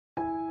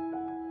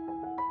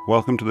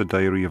Welcome to the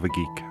Diary of a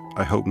Geek.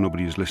 I hope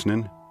nobody is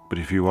listening, but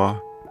if you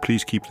are,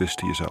 please keep this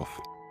to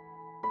yourself.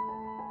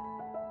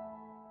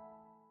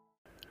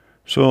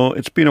 So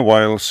it's been a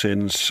while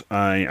since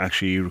I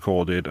actually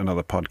recorded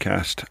another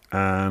podcast,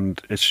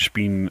 and it's just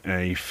been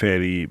a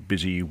fairly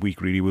busy week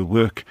really with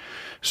work.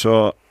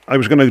 So I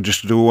was going to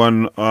just do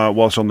one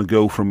whilst on the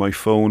go from my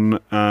phone,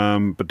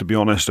 but to be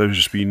honest, I've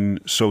just been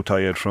so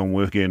tired from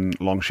working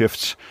long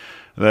shifts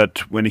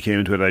that when it came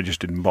into it, I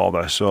just didn't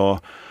bother. So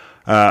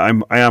I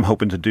am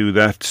hoping to do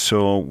that,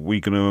 so we're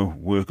going to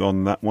work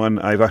on that one.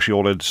 I've actually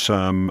ordered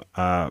some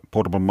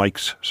portable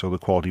mics, so the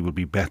quality will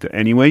be better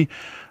anyway.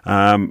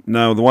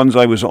 Now, the ones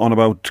I was on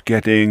about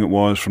getting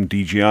was from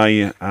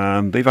DJI,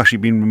 and they've actually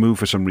been removed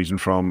for some reason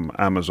from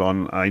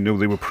Amazon. I know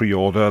they were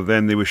pre-order,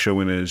 then they were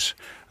showing as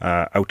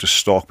out of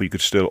stock, but you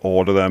could still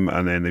order them,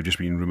 and then they've just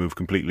been removed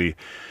completely.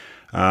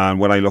 And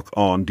when I look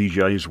on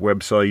DJI's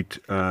website,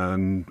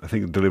 I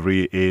think the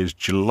delivery is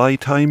July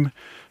time,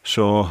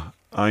 so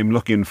I'm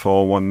looking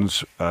for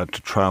ones to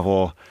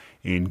travel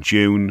in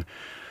June.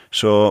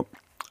 So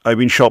I've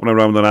been shopping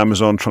around on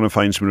Amazon trying to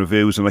find some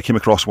reviews, and I came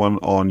across one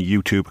on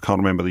YouTube. I can't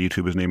remember the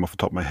YouTuber's name off the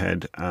top of my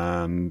head,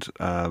 and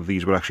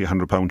these were actually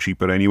 £100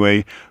 cheaper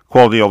anyway.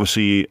 Quality,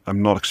 obviously,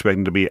 I'm not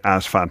expecting to be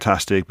as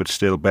fantastic, but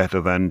still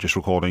better than just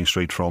recording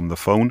straight from the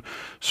phone.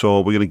 So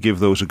we're going to give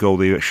those a go.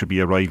 They should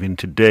be arriving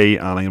today,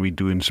 and I'm going to be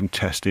doing some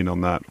testing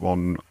on that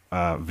one,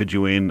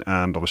 videoing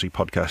and obviously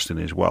podcasting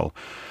as well.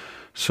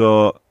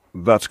 So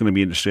that's going to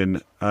be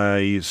interesting.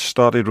 I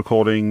started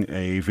recording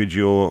a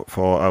video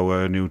for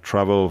our new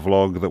travel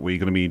vlog that we're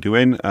going to be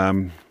doing.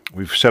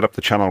 We've set up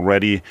the channel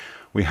ready.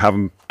 We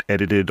haven't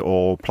edited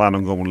or plan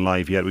on going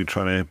live yet. We're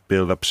trying to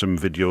build up some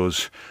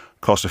videos.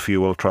 Cost of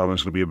fuel, traveling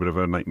is going to be a bit of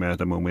a nightmare at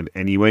the moment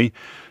anyway.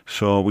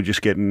 So we're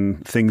just getting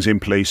things in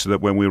place so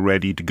that when we're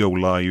ready to go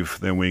live,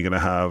 then we're going to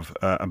have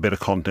a bit of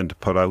content to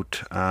put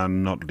out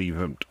and not leave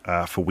it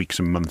for weeks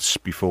and months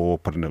before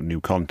putting out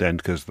new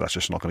content, because that's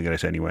just not going to get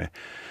us anywhere.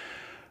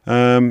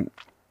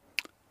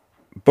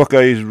 Book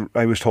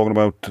I was talking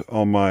about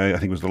on my, I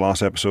think it was the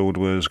last episode,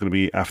 was going to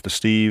be After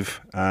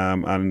Steve,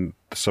 and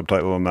the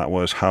subtitle on that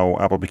was How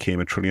Apple Became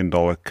a $1 Trillion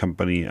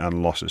Company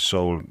and Lost Its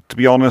Soul. To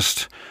be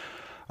honest,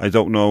 I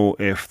don't know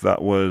if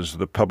that was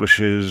the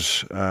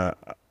publisher's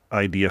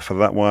idea for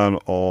that one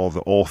or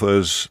the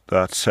author's.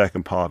 That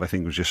second part I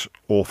think was just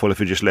awful. If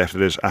it just left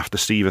it as After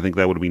Steve, I think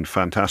that would have been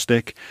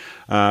fantastic.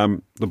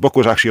 The book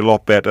was actually a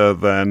lot better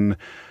than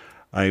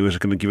I was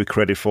going to give it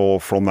credit for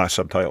from that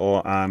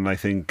subtitle, and I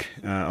think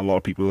a lot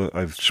of people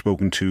I've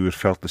spoken to have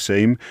felt the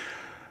same.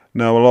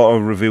 Now, a lot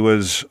of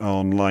reviewers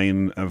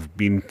online have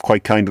been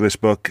quite kind to this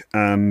book,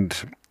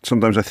 and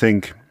sometimes I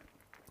think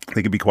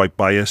they can be quite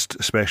biased,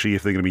 especially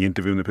if they're going to be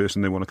interviewing the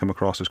person they want to come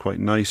across as quite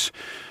nice.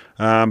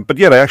 But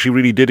yeah, I actually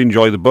really did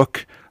enjoy the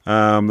book.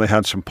 They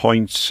had some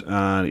points,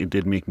 and it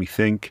did make me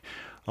think.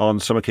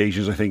 On some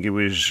occasions, I think it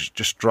was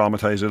just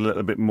dramatised a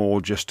little bit more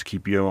just to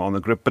keep you on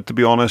the grip. But to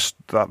be honest,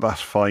 that's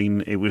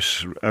fine. It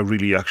was a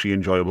really actually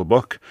enjoyable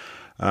book.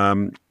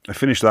 I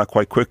finished that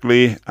quite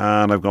quickly,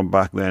 and I've gone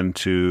back then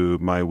to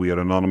my We Are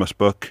Anonymous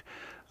book.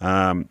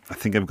 I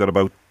think I've got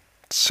about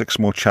 6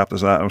 more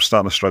chapters of that. I'm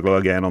starting to struggle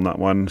again on that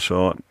one.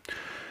 So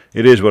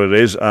it is what it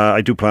is. I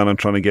do plan on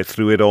trying to get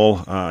through it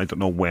all. I don't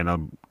know when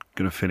I'm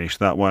going to finish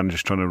that one.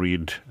 Just trying to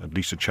read at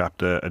least a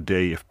chapter a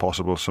day if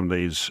possible. Some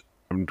days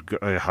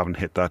I haven't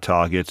hit that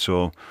target,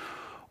 so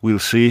we'll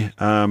see.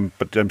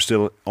 But I'm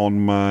still on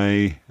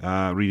my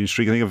reading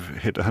streak. I think I've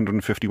hit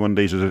 151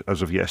 days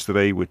as of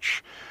yesterday,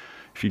 which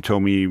if you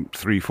told me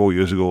 3-4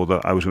 years ago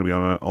that I was going to be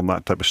on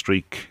that type of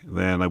streak,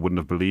 then I wouldn't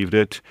have believed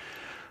it.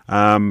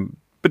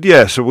 But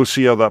yeah, so we'll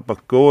see how that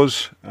book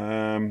goes.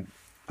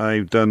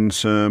 I've done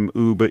some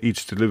Uber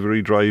Eats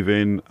delivery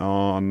driving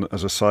on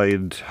as a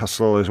side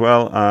hustle as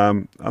well,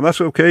 and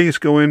that's okay. It's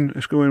going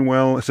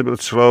well. It's a bit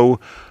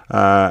slow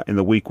in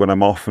the week when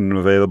I'm off and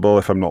available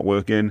if I'm not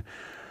working,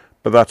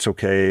 but that's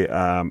okay.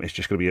 It's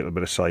just going to be a little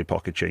bit of side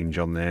pocket change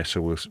on there, so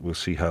we'll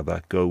see how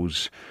that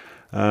goes.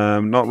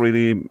 Not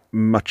really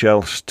much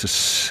else to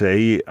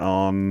say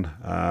on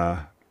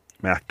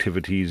my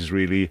activities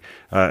really.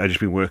 I've just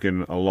been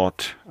working a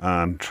lot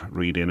and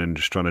reading and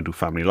just trying to do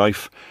family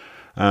life.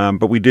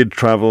 But we did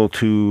travel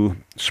to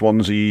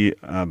Swansea,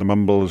 the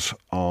Mumbles,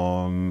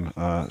 on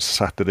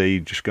Saturday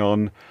just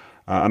gone,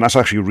 and that's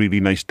actually a really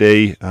nice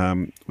day.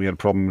 We had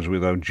problems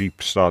with our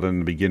Jeep starting in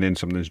the beginning,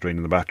 something's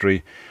draining the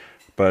battery,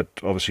 but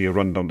obviously a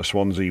run down to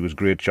Swansea was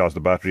great, charged the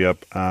battery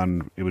up,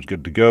 and it was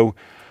good to go.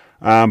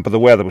 But the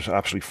weather was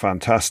absolutely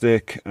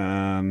fantastic,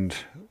 and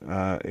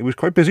it was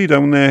quite busy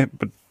down there,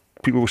 but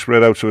people were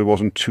spread out, so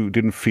it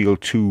didn't feel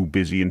too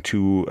busy and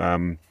too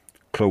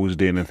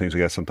closed in and things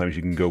like that. Sometimes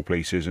you can go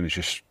places and it's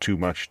just too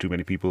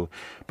many people.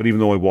 But even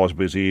though I was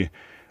busy,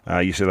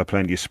 you still have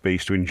plenty of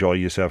space to enjoy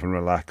yourself and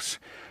relax.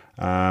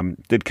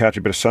 Did catch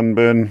a bit of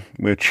sunburn,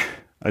 which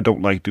I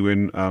don't like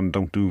doing and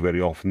don't do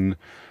very often,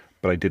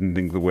 but I didn't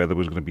think the weather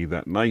was going to be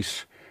that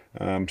nice.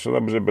 So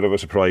that was a bit of a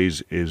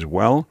surprise as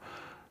well.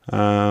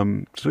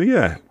 So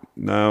yeah,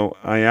 now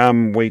I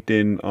am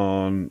waiting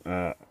on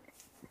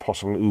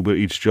possible Uber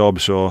Eats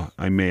job, so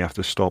I may have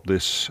to stop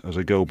this as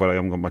I go, but I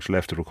haven't got much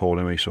left to record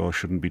anyway, so I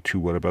shouldn't be too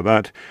worried about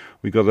that.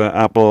 We got the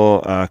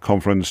Apple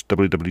conference,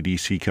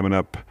 WWDC, coming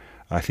up.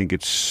 I think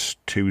it's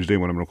Tuesday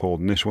when I'm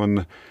recording this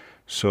one,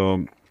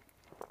 so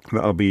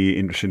that'll be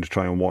interesting to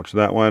try and watch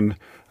that one.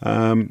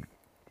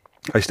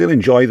 I still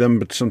enjoy them,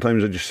 but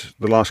sometimes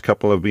the last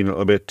couple have been a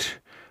little bit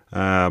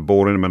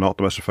boring and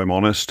monotonous, if I'm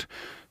honest.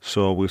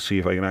 So we'll see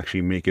if I can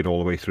actually make it all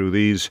the way through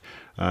these.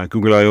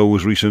 Google I/O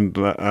was recent,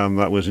 and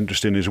that was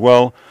interesting as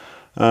well.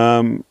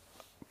 But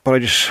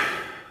as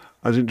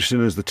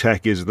interesting as the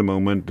tech is at the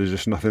moment, there's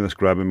just nothing that's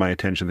grabbing my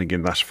attention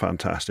thinking that's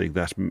fantastic,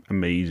 that's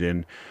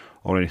amazing,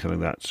 or anything like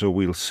that. So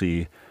we'll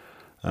see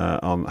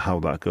on how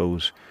that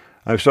goes.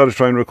 I've started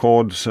trying to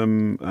record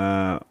some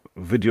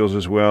videos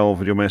as well,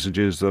 video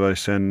messages that I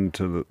send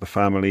to the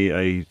family.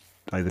 I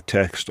either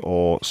text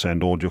or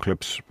send audio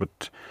clips,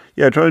 but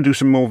yeah, trying to do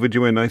some more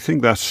videoing. I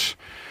think that's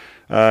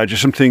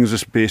just some things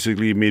that's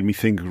basically made me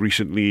think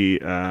recently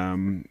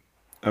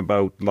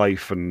about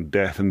life and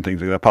death and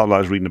things like that. Part of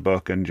that is reading a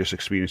book and just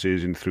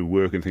experiences through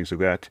work and things like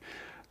that.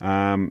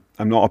 I'm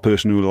not a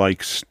person who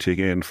likes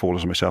taking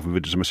photos of myself and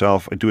videos of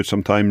myself. I do it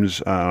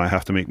sometimes, and I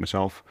have to make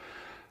myself.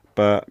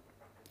 But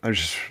I was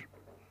just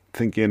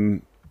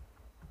thinking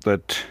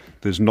that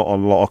there's not a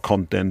lot of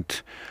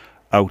content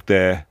out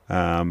there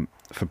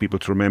for people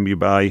to remember you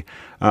by.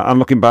 I'm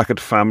looking back at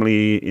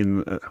family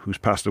who's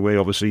passed away.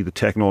 Obviously, the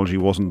technology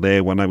wasn't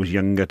there when I was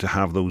younger to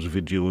have those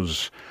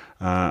videos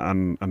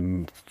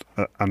and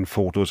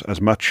photos as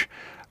much.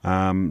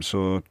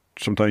 So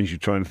sometimes you're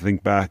trying to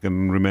think back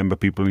and remember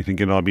people, and you're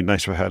thinking, "Oh, it'd be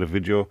nice if I had a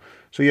video."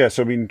 So yeah,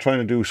 so I've been trying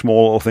to do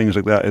small little things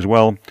like that as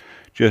well.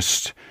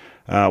 Just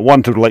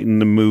one to lighten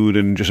the mood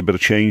and just a bit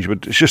of change,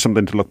 but it's just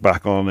something to look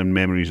back on and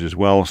memories as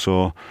well.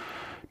 So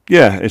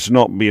yeah, it's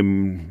not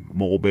being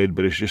morbid,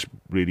 but it's just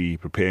really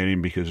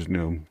preparing, because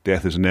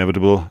death is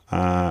inevitable,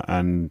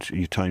 and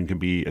your time can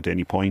be at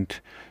any point.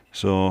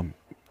 So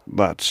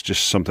that's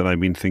just something I've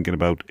been thinking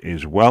about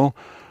as well.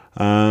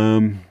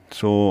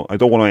 So I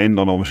don't want to end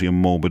on obviously a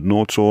morbid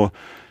note. So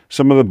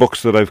some of the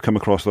books that I've come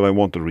across that I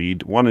want to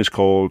read, one is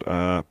called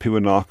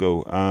Pure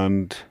Narco,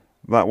 and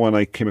that one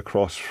I came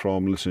across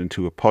from listening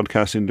to a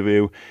podcast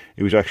interview.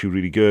 It was actually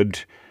really good,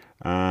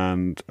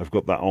 and I've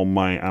got that on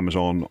my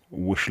Amazon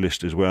wish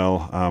list as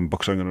well,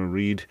 books I'm going to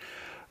read.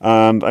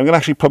 And I'm going to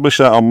actually publish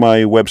that on my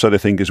website, I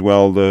think, as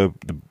well, the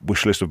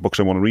wish list of books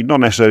I want to read. Not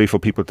necessarily for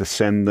people to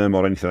send them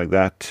or anything like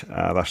that.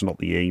 That's not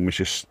the aim. It's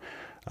just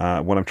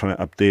when I'm trying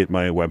to update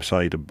my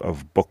website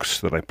of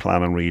books that I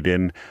plan on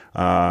reading,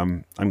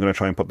 I'm going to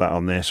try and put that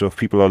on there. So if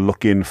people are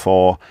looking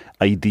for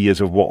ideas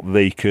of what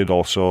they could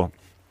also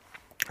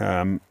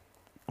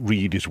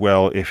read as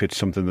well, if it's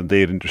something that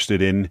they're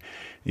interested in,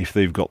 if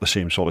they've got the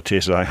same sort of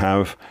taste as I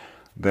have,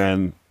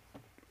 then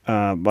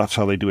that's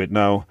how they do it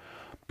now.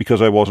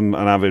 Because I wasn't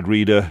an avid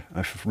reader,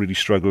 I've really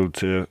struggled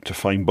to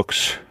find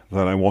books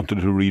that I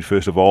wanted to read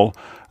first of all.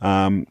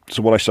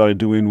 So what I started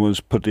doing was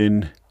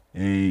putting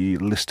a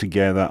list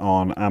together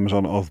on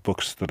Amazon of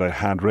books that I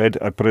had read.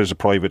 I put it as a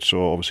private,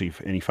 so obviously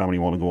if any family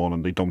want to go on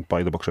and they don't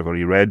buy the books I've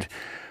already read.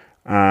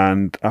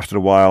 And after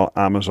a while,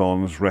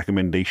 Amazon's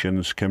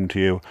recommendations come to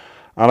you.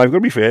 And I've got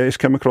to be fair, it's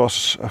come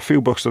across a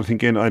few books that I'm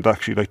thinking I'd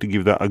actually like to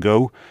give that a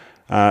go.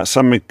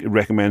 Some it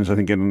recommends I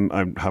think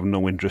I have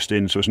no interest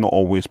in, so it's not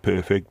always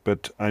perfect,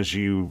 but as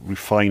you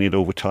refine it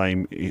over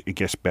time, it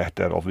gets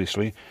better,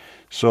 obviously.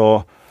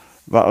 So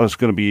that was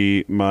going to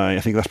be I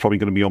think that's probably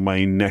going to be on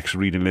my next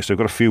reading list. I've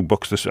got a few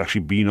books that's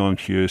actually been on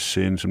here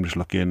since, I'm just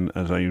looking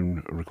as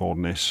I'm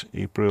recording this,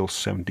 April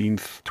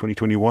 17th,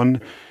 2021.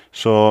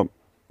 So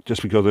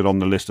just because they're on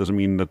the list doesn't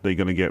mean that they're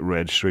going to get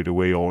read straight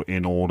away or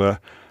in order.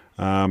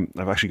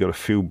 I've actually got a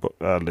few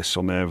lists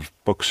on there of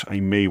books I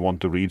may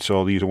want to read.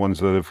 So these are ones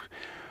that have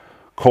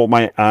caught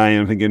my eye.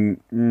 I'm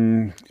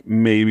thinking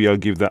maybe I'll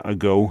give that a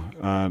go.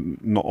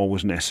 Not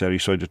always necessary,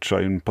 so I just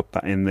try and put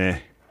that in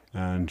there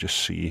and just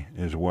see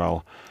as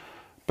well.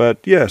 But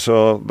yeah,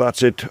 so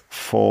that's it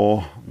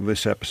for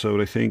this episode.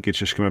 I think it's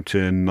just come up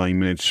to 9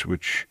 minutes,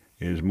 which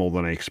is more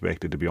than I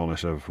expected, to be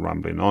honest, of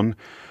rambling on.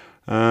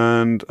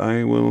 And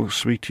I will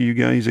speak to you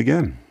guys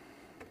again.